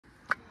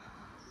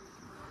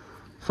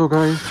So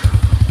guys,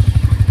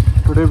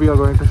 today we are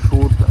going to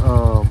shoot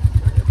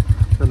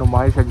the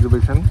Numaish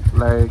exhibition.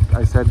 Like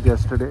I said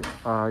yesterday,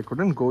 I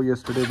couldn't go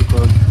yesterday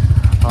because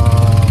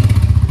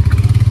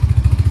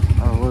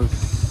I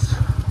was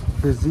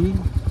busy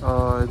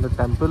in the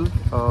temple.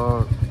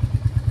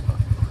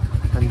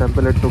 In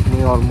temple it took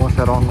me almost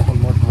 1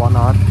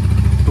 hour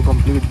to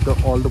complete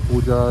all the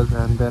pujas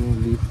and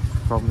then leave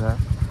from there.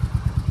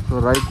 So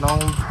right now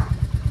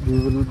we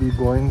will be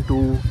going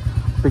to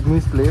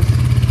Pygmy's place,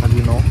 as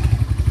you know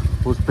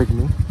who's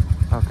Pygmy.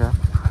 Okay,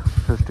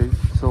 Srishti.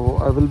 So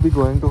I will be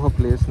going to her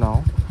place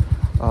now.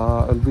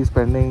 I'll be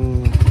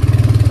spending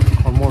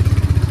almost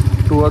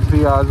 2 or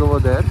 3 hours over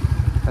there,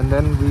 and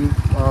then we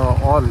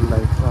all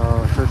like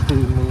Srishti,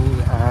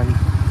 me, and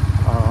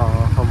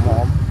her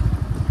mom,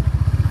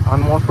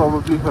 and most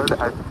probably her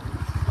dad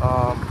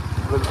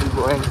will be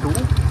going to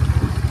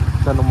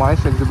the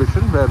Numaish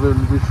exhibition where we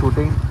will be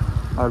shooting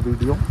our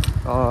video.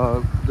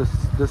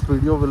 This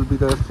video will be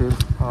the same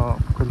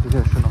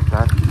continuation of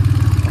that.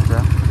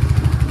 Okay,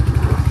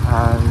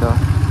 and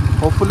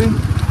hopefully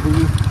we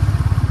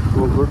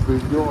do a good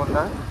video on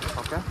that.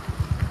 Okay,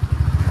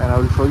 and I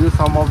will show you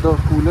some of the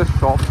coolest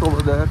shops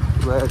over there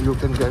where you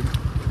can get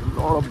a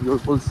lot of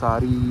beautiful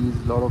saris,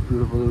 a lot of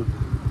beautiful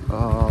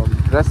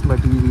dress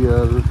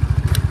material,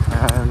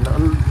 and a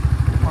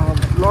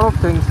lot of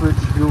things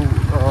which you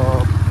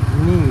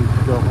need,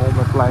 the home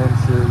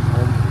appliances,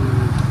 home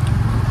tools,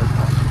 etc.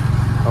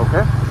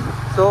 Okay,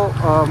 so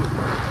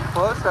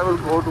first I will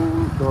go to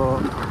the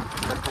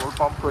petrol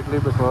pump quickly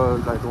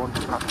because I don't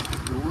have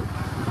fuel.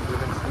 You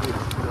can see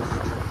it's just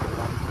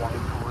one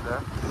point over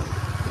there.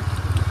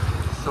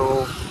 So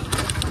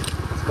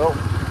let's go.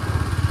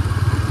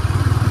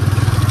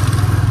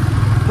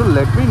 So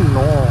let me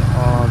know,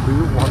 do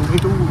you want me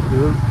to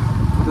give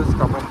this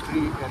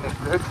commentary in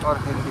English or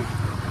Hindi?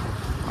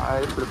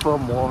 I prefer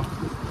more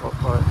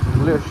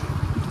English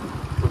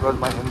because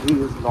my Hindi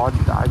is not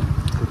that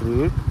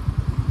great.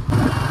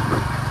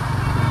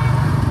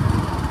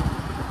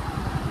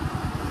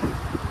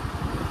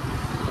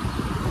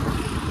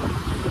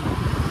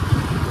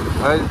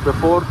 Guys,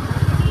 before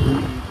we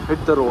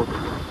hit the road,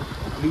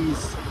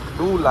 please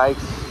do like,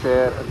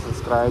 share and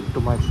subscribe to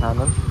my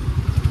channel.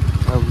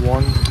 I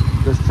want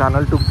this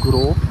channel to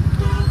grow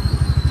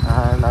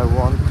and I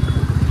want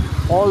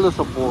all the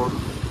support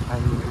I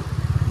need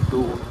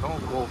to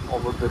go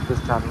forward with this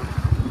channel.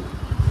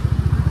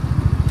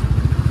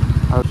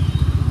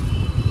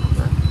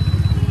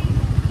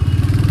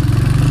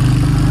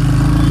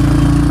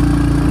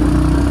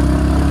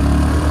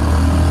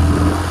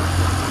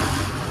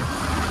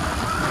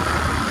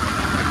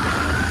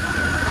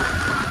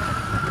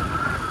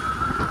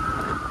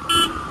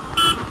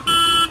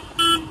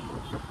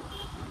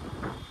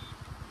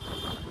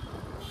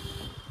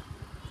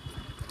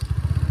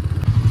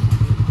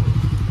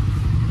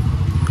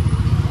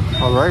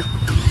 Alright,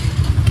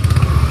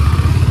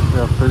 we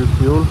have filled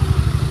fuel,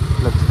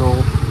 let's go.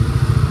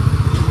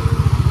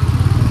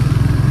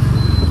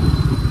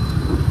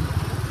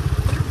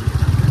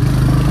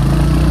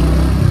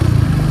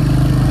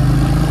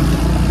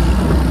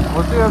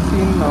 Mostly I've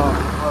seen a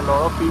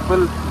lot of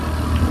people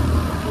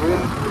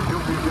doing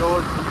YouTube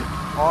videos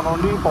on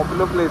only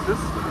popular places,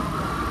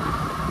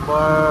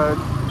 but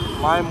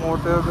my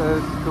motive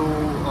is to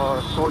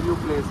show you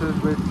places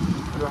which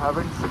you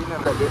haven't seen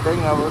in editing.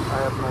 I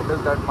have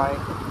noticed that my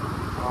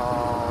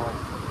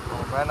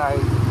when I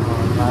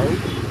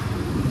ride,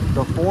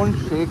 the phone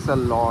shakes a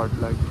lot.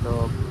 Like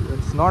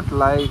it's not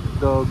like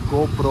the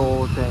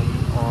GoPro thing,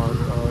 or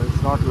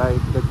it's not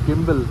like the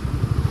gimbal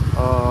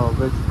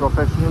which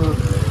professional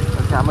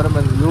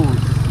cameramen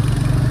use,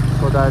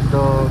 so that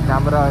the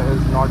camera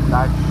is not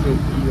that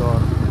shaky or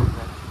anything.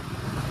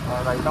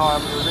 Right now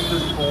I'm using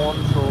this phone,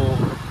 so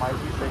it might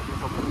be shaky,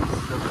 so please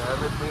bear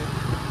with me.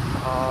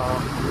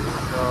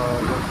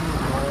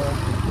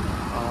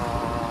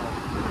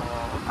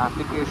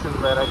 Application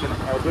where I can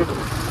edit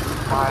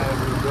my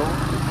video.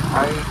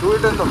 I do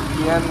it in the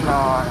VN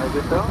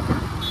editor,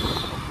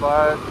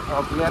 but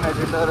VN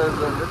editor is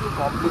a little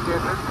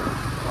complicated.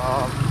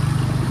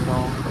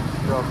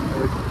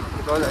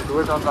 Because I do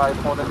it on the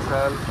iPhone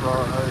itself.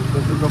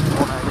 This is the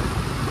phone I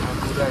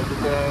do the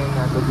editing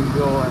and the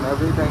video and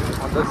everything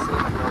on the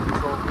same phone.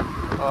 So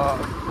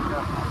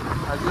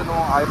as you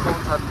know,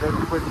 iPhones are a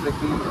little bit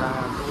tricky to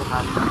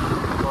handle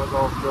because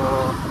of the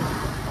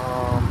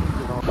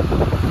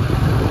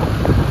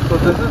So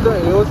this is the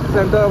AOC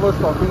center I was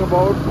talking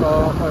about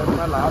in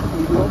my last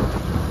video.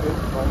 It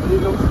normally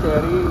looks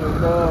scary in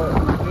the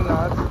evening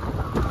hours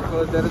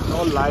because there is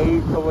no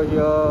light over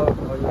here.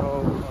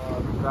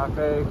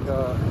 Traffic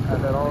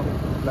at around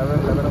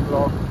 11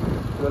 o'clock,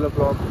 12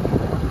 o'clock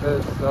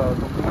is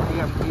completely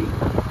empty.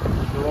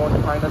 You won't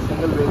find a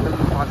single vehicle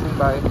passing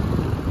by.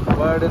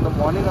 But in the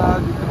morning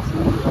hours, you can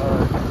see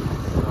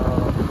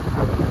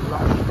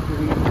lush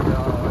green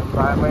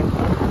environment,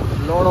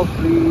 a lot of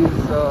trees,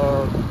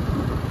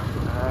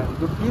 and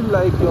you feel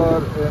like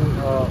you're in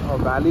a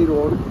valley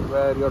road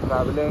where you're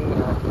traveling.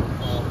 And,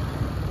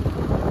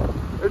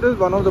 it is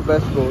one of the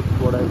best roads,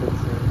 what I can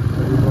say.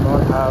 You do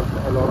not have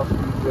a lot of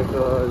speed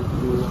breakers.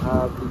 You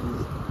have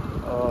these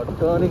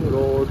turning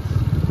roads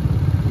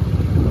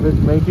which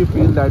make you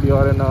feel that you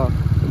are in a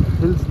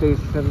hill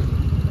station.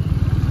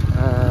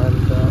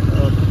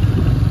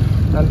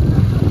 And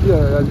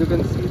here, as you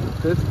can see,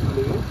 this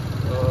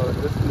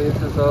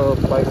place is a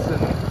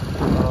bison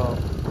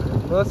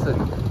nursery.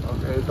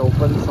 Okay, it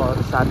opens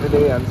on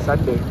Saturday and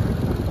Sunday,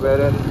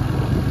 wherein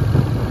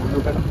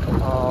you can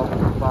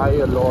buy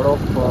a lot of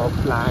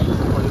plants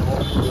for your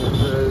home,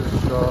 roses,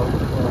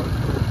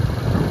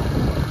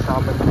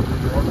 shaman,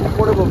 or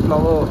whatever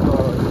flower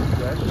you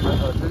get in the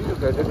nursery. You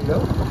get it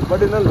here,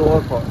 but in a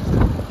lower cost.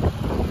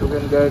 You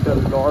can get a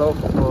lot of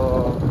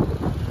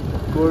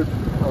good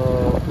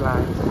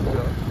plants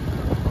here.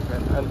 Okay,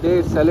 and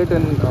they sell it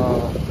in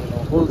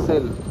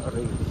wholesale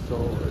rate, so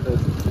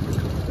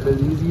it is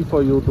easy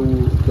for you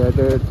to get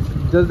it.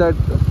 Just that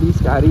please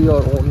carry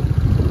your own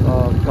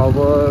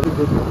cover. Good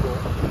to go.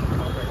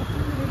 Okay.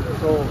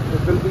 So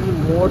it will be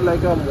more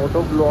like a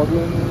moto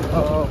vlogging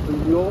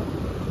video,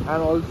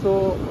 and also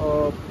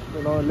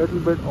a little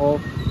bit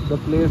of the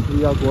place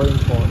we are going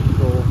for.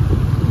 So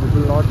it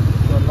will not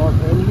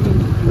only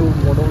include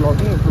moto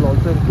vlogging, it will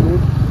also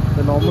include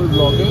the normal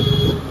vlogging,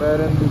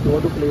 wherein we go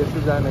to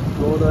places and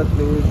explore that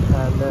place,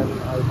 and then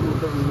I shoot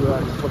the video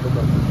and put it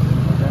up.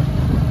 Okay,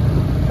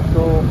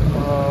 so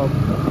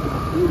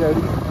be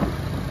ready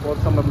for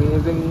some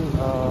amazing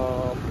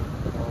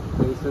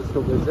places to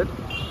visit.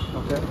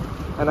 Okay,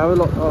 and I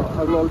will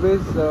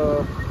always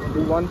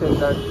do one thing,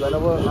 that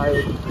whenever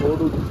I go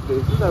to these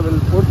places, I will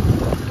put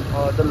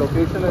the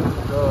location in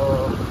the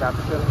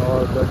caption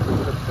or the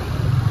description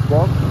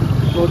box,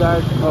 so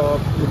that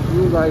if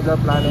you guys are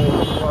planning,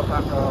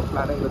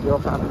 planning with your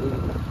family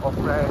or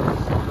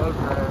friends,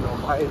 girlfriend or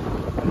wife,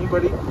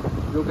 anybody,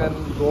 you can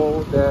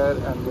go there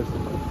and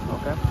visit.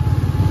 Okay,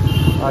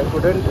 I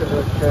couldn't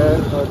share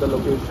the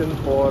location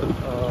for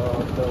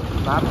the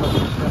map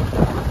location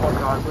for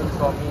Narwal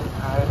Swami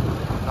and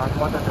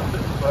Nampally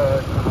Exhibition,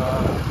 but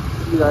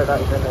see that I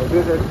can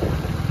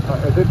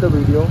edit the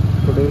video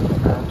today,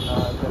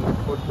 and then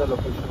put the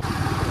location.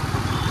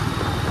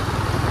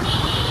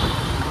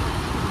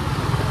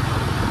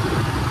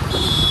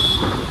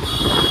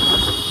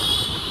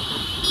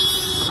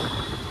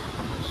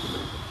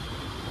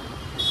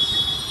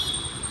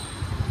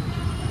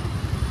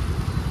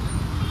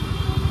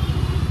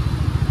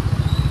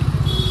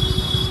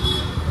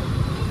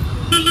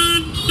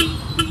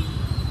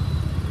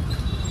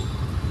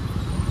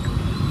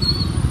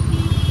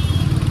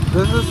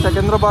 This is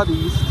Secunderabad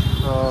East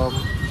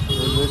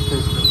railway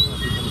station, as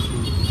you can see.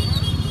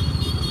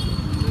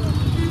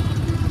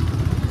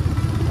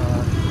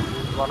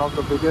 One of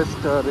the biggest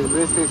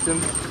railway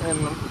stations in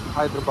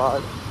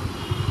Hyderabad.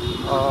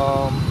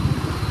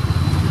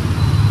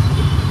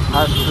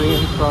 Has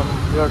trains from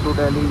here to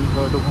Delhi,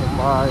 here to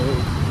Mumbai,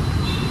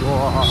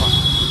 Goa,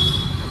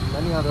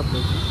 many other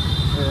places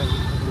in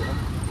India.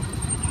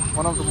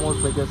 One of the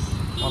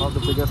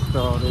biggest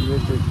railway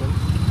stations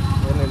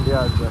in India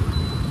as well.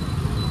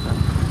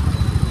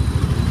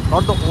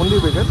 Not the only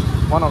biggest,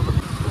 one of the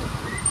biggest.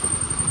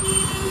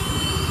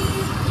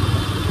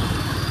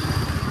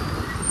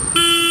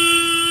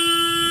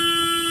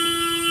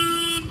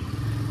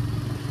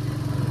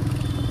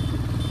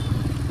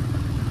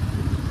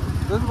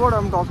 This is what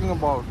I'm talking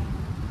about.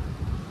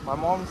 My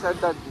mom said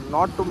that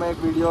not to make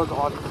videos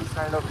on these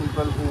kind of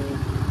people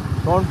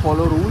who don't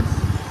follow rules,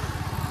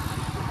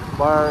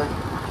 but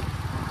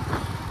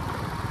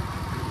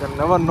you can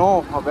never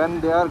know when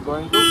they are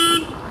going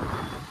to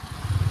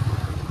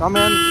come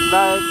in.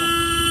 Like,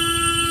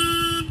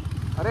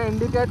 arey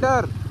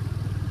indicator.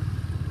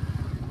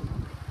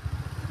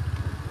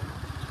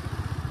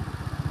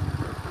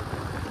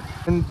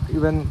 Didn't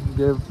even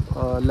give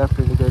left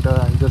indicator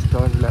and just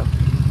turned left,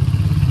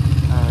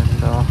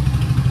 and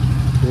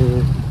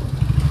they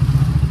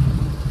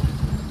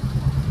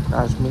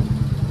crashed me.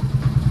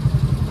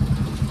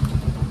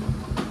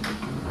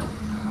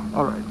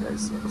 Alright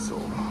guys, so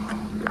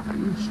we have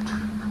reached.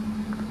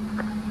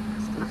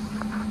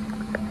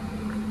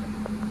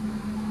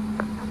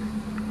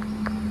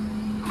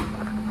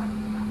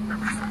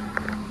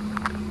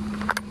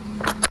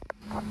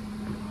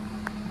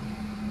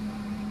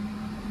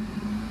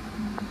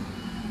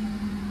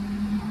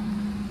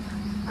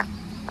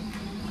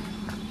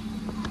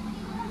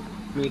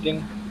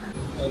 Meeting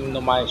in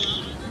Numaish.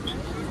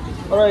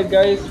 Alright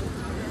guys,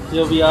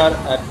 here we are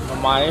at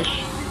Numaish,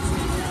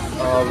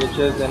 which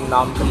is in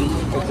Nampally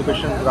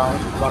Exhibition Ground,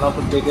 one of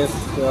the biggest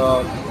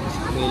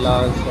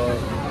melas or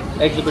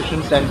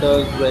exhibition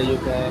centers where you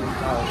can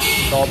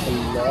shop a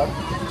lot.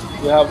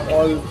 We have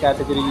all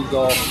categories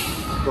of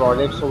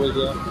products over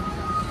here.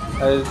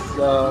 As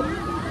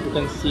you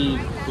can see,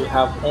 we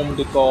have home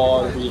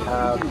decor, we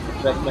have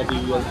dress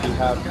materials, we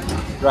have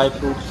dry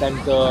fruit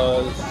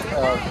centers,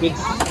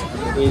 kids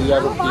area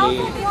to play.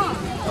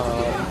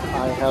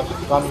 I have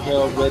come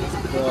here with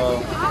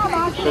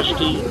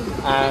Shrishti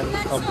and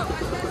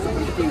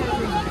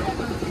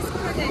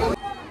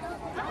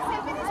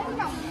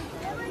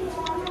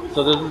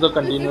so this is the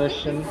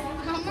continuation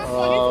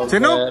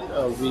Chino?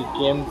 where we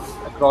came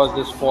across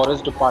this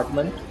forest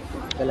department,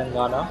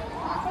 Telangana,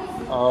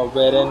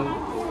 wherein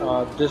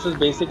this is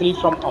basically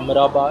from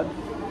Amrabad,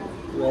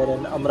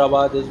 wherein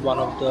Amrabad is one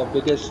of the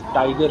biggest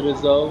tiger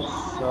reserves.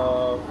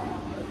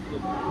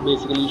 It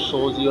basically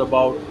shows you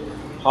about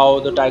how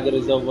the tiger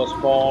reserve was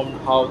formed,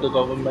 how the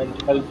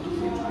government helped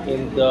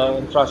in the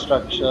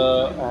infrastructure,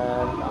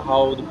 and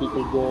how the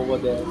people go over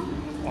there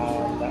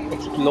and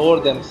explore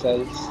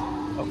themselves.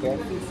 Okay,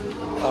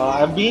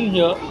 I've been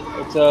here.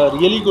 It's a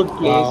really good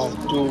place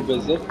Wow. to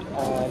visit,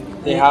 and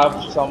they have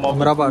some of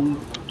the Amrabad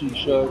cool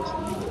t-shirts.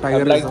 I've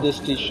Tiger liked Reserve. this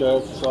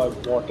t-shirt, so I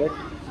bought it.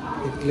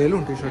 ले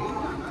लूँ t-shirt.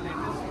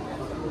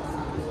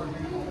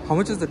 How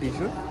much is the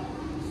t-shirt?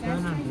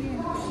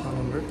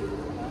 700.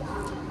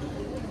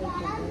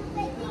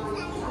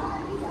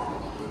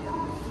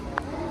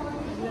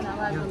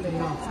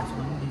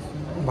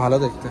 ভালো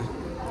দেখতে.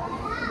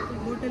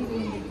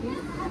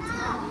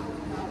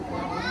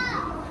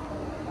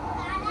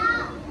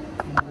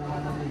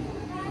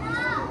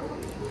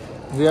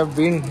 We have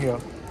been here,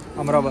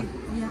 Amrabad.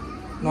 Yeah.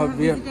 No,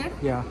 we have, Visited?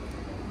 yeah.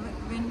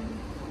 When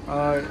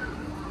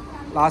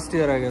Last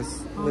year I guess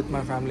with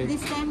my family.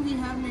 this time we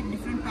have like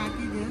different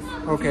packages.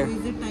 Okay. If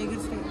you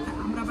visit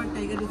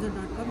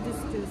AmrabatTigerReserve.com.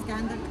 Just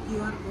scan that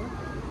QR code.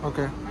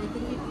 Okay. I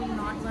think it will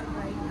not work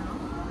right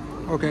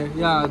now. Okay.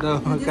 Yeah, the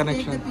You just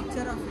connection. take the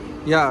picture of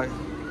it. Yeah.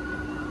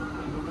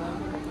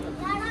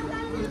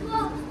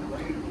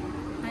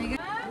 Tiger.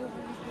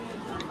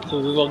 So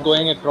we were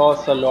going across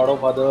a lot of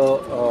other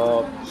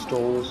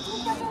stores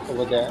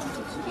over there,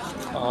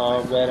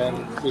 wherein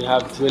we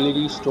have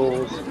jewelry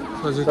stores.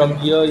 So as you From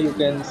can- here you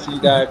can see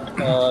that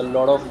a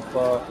lot of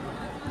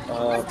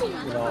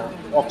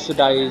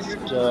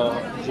oxidized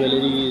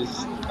jewelry is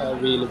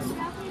available.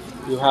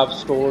 You have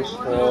stores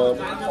for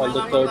all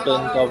the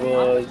curtain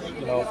covers,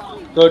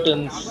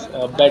 curtains,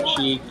 bed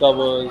sheet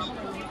covers.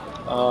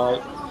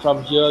 From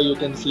here you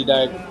can see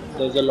that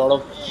there's a lot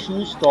of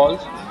shoe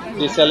stalls.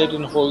 They sell it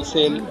in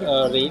wholesale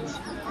rates.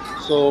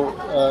 So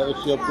if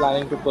you're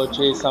planning to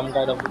purchase some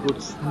kind of good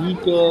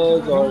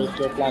sneakers, or if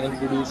you're planning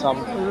to do some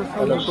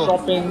kind of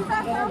shopping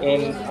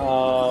in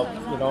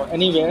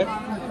anywhere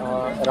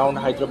around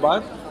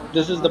Hyderabad,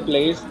 this is the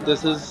place.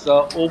 This is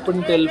open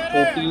till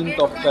 14th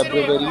of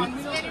February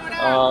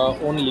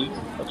only.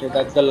 Okay,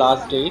 that's the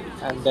last date,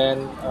 and then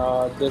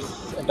this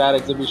entire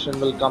exhibition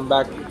will come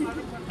back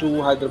to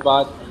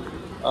Hyderabad,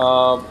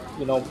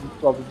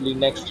 probably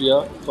next year,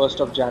 1st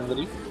of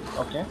January,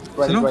 okay,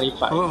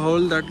 2025.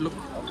 Hold that look.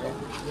 Okay,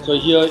 so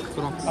here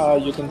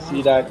you can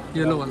see that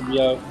Yellow one. we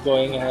are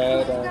going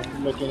ahead and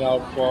looking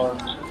out for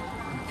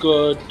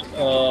good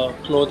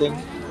clothing.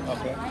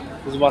 Okay,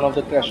 this is one of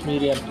the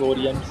Kashmiri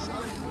emporiums.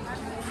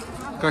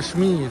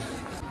 Kashmir.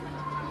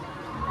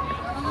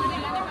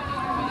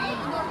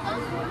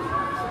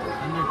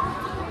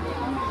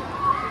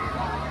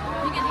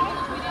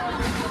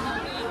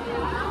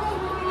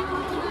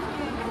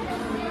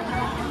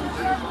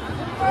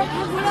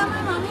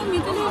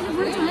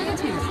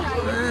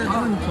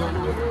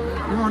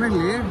 অনেক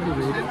late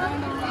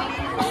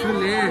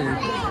late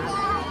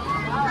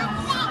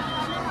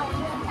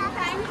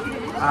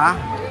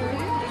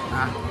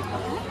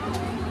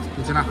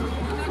কিছু না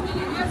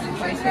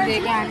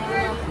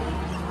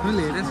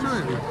latest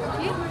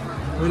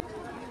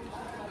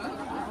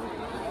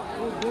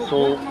So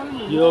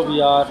here we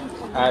are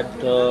at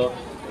the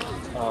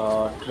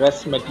dress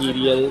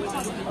material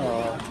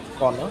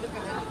corner.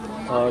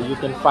 You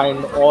can find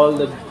all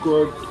the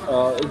good,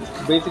 it's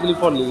basically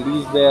for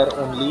ladies wear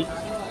only.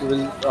 You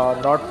will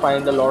not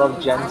find a lot of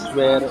gents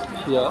wear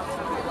here.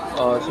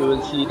 So you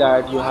will see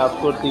that you have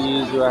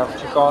kurtis, you have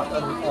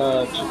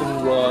chicken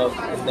work,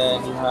 and then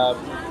you have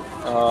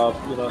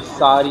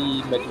sari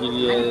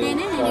materials,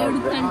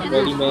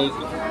 ready-made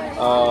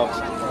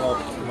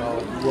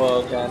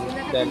work, and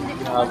then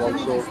you have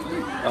also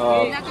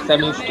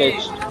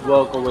semi-stitched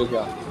work over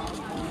here.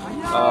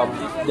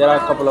 There are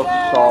a couple of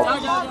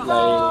shops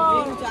like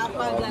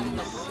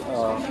these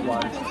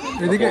ones.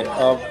 Okay,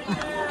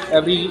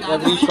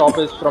 every shop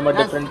is from a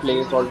different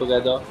place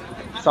altogether.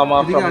 Some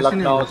are from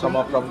Lucknow, some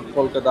are from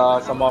Kolkata,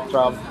 some are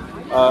from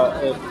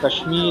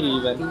Kashmir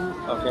even.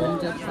 Okay,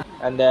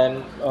 and then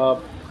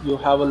you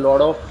have a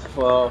lot of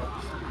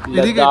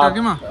Ladakh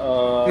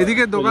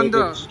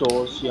related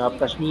stores. You have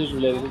Kashmir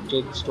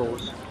related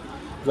stores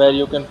where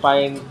you can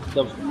find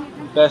the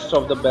best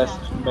of the best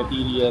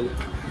material.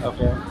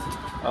 Okay,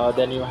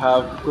 then you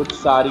have good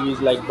saris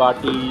like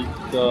batik,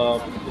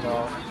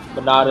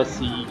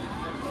 Banarasi,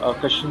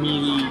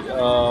 Kashmiri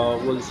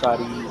wool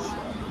saris,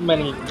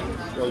 many.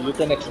 So you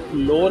can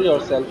explore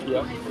yourself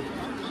here.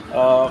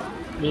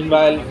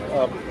 Meanwhile,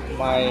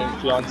 my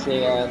fiance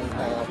and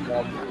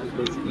mom is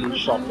basically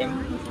shopping,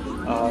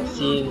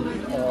 seeing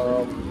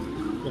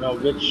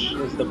which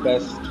is the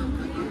best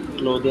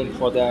clothing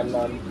for them,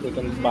 and they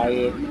can buy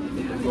it.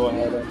 They can go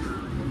ahead and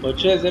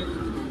purchase it.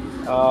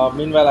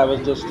 Meanwhile, I was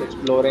just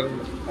exploring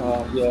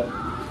here.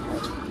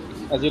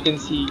 As you can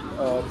see,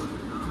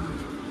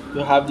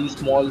 you have these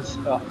small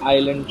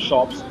island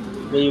shops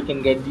where you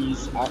can get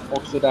these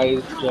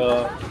oxidized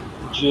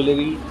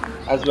jewelry,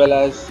 as well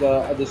as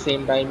at the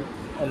same time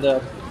on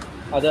the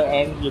other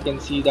end you can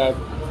see that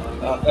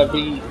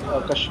every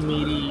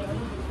Kashmiri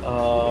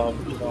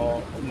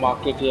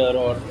marketer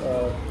or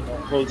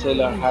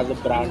wholesaler has a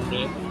brand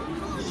name.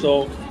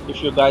 So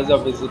if you guys are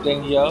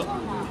visiting here,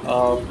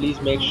 please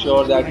make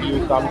sure that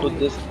you come to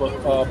this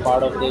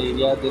part of the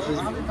area. This is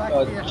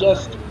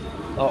just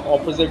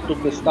opposite to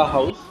Pista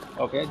House.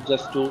 Okay,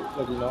 just to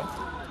let you know.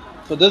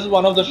 So this is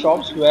one of the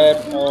shops where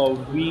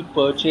we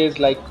purchased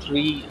like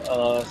three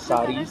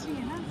saris,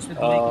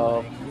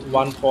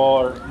 one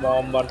for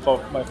mom, one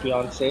for my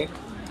fiance,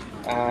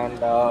 and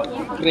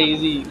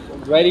crazy,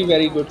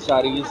 very good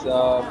saris.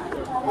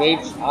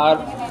 Rates are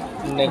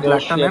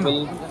Black tan है ना?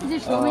 negotiable.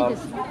 Uh,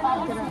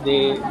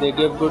 they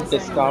give good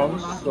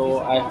discounts, so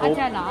I hope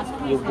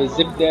you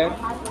visit there.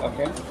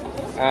 Okay,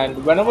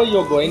 and whenever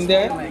you're going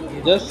there,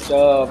 just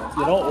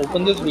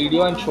open this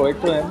video and show it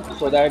to him,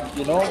 so that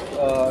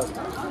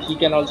he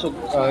can also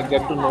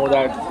get to know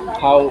that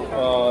how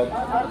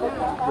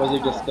was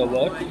it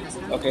discovered.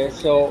 Okay,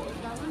 so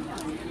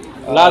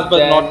Last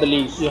but not the then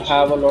least, you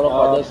have a lot of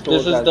other this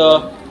stores is as well.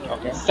 the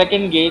Okay,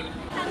 second gate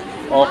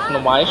of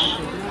Numaish.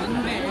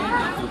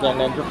 You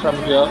can enter from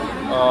here.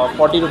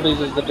 40 rupees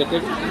is the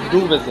ticket.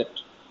 Do visit.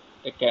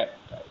 Take care,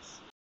 guys.